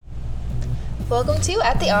Welcome to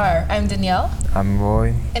At the R. I'm Danielle, I'm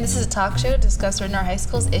Roy. and this is a talk show to discuss Rednar High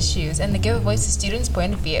School's issues and to give a voice to students'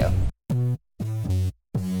 point of view.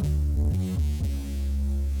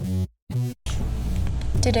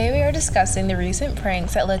 Today we are discussing the recent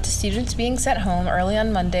pranks that led to students being sent home early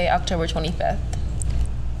on Monday, October 25th.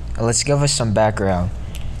 Let's give us some background.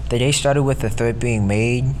 The day started with a threat being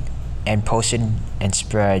made and posted and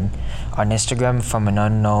spread on Instagram from an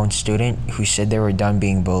unknown student who said they were done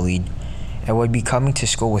being bullied and would be coming to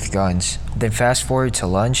school with guns. Then fast forward to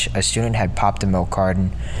lunch, a student had popped a milk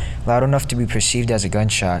carton, loud enough to be perceived as a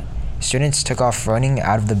gunshot. Students took off running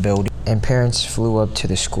out of the building and parents flew up to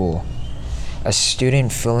the school. A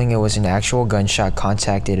student feeling it was an actual gunshot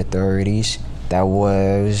contacted authorities that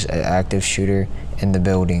was an active shooter in the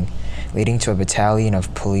building, leading to a battalion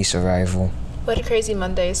of police arrival. What a crazy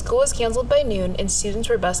Monday. School was canceled by noon and students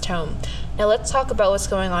were bused home. Now let's talk about what's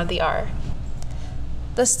going on at the R.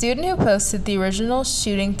 The student who posted the original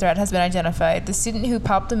shooting threat has been identified. The student who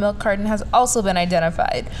popped the milk carton has also been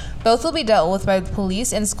identified. Both will be dealt with by the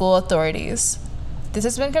police and school authorities. This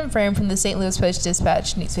has been confirmed from the St. Louis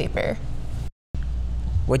Post-Dispatch newspaper.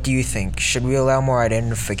 What do you think? Should we allow more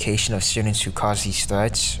identification of students who cause these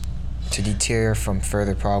threats to deter from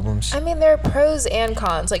further problems? I mean, there are pros and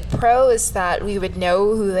cons. Like, pro is that we would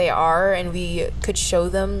know who they are and we could show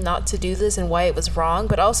them not to do this and why it was wrong.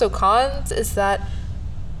 But also cons is that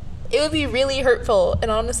it would be really hurtful. And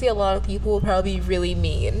honestly, a lot of people will probably be really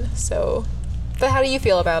mean. But how do you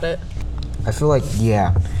feel about it? I feel like,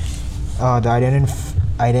 the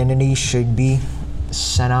identity should be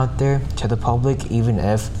sent out there to the public, even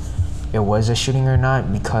if it was a shooting or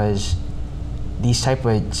not, because these type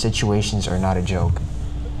of situations are not a joke.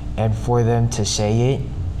 And for them to say it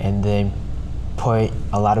and then put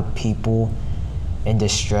a lot of people in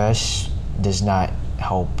distress does not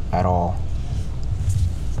help at all.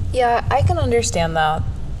 Yeah, I can understand that.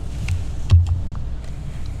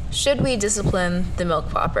 Should we discipline the milk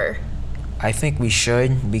popper? I think we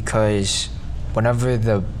should, because whenever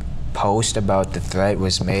the post about the threat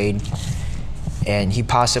was made, and he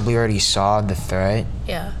possibly already saw the threat,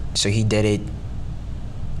 Yeah. so he did it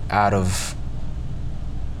out of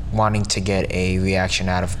wanting to get a reaction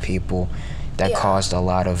out of people that caused a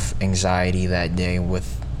lot of anxiety that day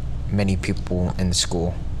with many people in the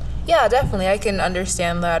school. Yeah, definitely. I can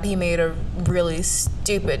understand that. He made a really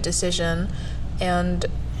stupid decision, and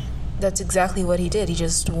that's exactly what he did. He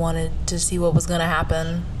just wanted to see what was going to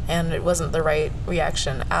happen, and it wasn't the right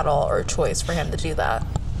reaction at all or choice for him to do that.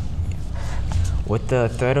 With the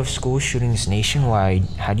threat of school shootings nationwide,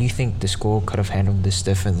 how do you think the school could have handled this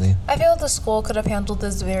differently? I feel the school could have handled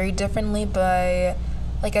this very differently by,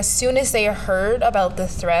 as soon as they heard about the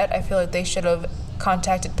threat, I feel like they should have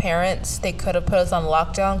contacted parents. They could have put us on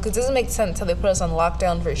lockdown, because it doesn't make sense how they put us on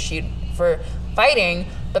lockdown for fighting,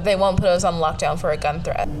 but they won't put us on lockdown for a gun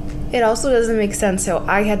threat. It also doesn't make sense how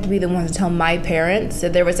I had to be the one to tell my parents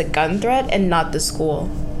that there was a gun threat and not the school.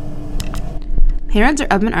 Parents are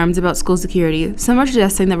up in arms about school security. Some are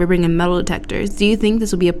suggesting that we bring in metal detectors. Do you think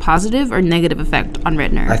this will be a positive or negative effect on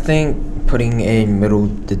Rednar? I think putting in metal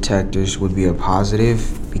detectors would be a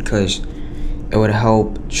positive, because it would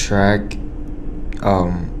help track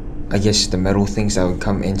the metal things that would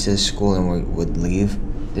come into the school and would leave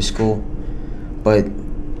the school. But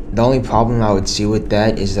the only problem I would see with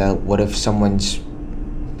that is that what if someone's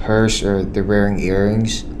purse, or they're wearing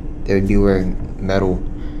earrings, they would be wearing metal?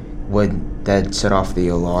 Would that set off the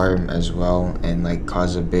alarm as well and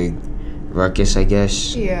cause a big ruckus, I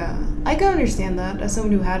guess? Yeah, I can understand that. As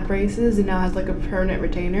someone who had braces and now has a permanent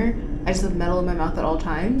retainer, I just have metal in my mouth at all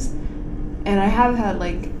times. And I have had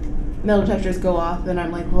metal detectors go off and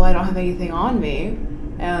I'm well, I don't have anything on me.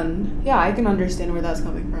 And yeah, I can understand where that's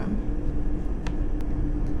coming from.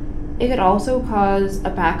 It could also cause a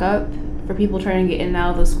backup for people trying to get in and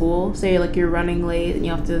out of the school. Say you're running late and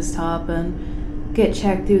you have to stop and get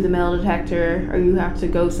checked through the metal detector, or you have to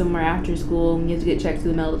go somewhere after school and you have to get checked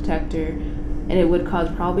through the metal detector, and it would cause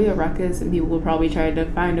probably a ruckus and people would probably try to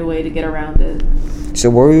find a way to get around it. So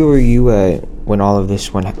where were you at when all of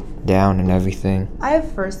this went down and everything? I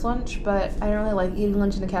have first lunch, but I don't really like eating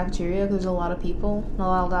lunch in the cafeteria because there's a lot of people and a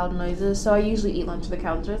lot of loud noises, so I usually eat lunch in the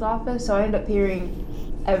counselor's office. So I ended up hearing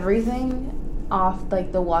everything off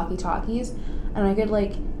the walkie-talkies, and I could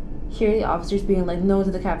hear the officers being no to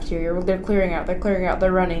the cafeteria, they're clearing out, they're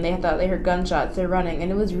running, they heard gunshots, they're running. And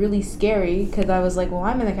it was really scary because I was well,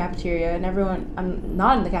 I'm in the cafeteria and I'm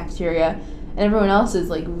not in the cafeteria and everyone else is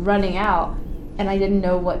running out, and I didn't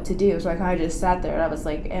know what to do. So I kind of just sat there and I was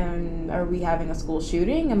are we having a school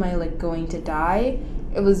shooting? Am I going to die?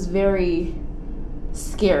 It was very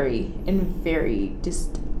scary and very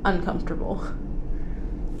just uncomfortable.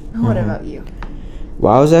 What about you?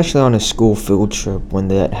 Well, I was actually on a school field trip when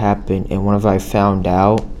that happened, and whenever I found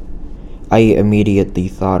out, I immediately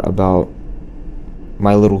thought about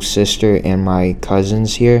my little sister and my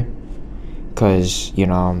cousins here, because,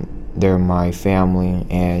 they're my family,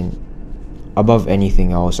 and above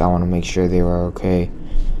anything else, I want to make sure they were okay.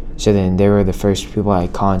 So then they were the first people I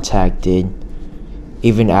contacted,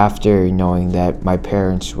 even after knowing that my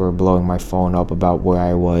parents were blowing my phone up about where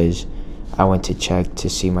I was. I went to check to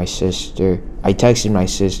see my sister. I texted my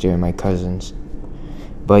sister and my cousins.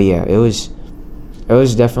 But yeah, it was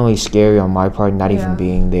definitely scary on my part not even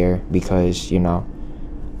being there because,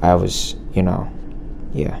 I was,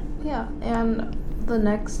 yeah. Yeah, and the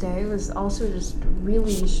next day was also just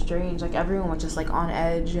really strange. Like, everyone was just, like, on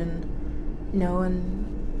edge and,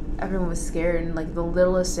 and everyone was scared. And, like, the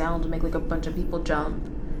littlest sound would make, like, a bunch of people jump.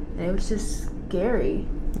 And it was just scary.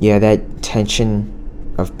 Yeah, that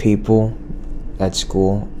tension of people at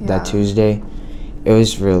school that Tuesday, it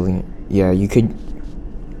was really, you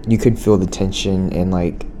could feel the tension and,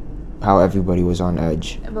 like, how everybody was on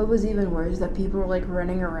edge. What was even worse, that people were, like,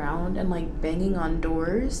 running around and, like, banging on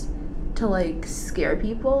doors to, like, scare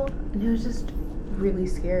people. And it was just really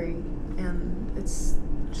scary. And it's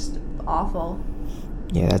just awful.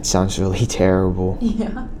 Yeah, that sounds really terrible.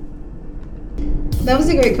 Yeah. That was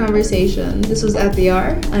a great conversation. This was At the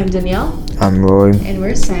R. I'm Danielle. I'm Roy. And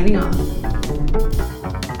we're signing off.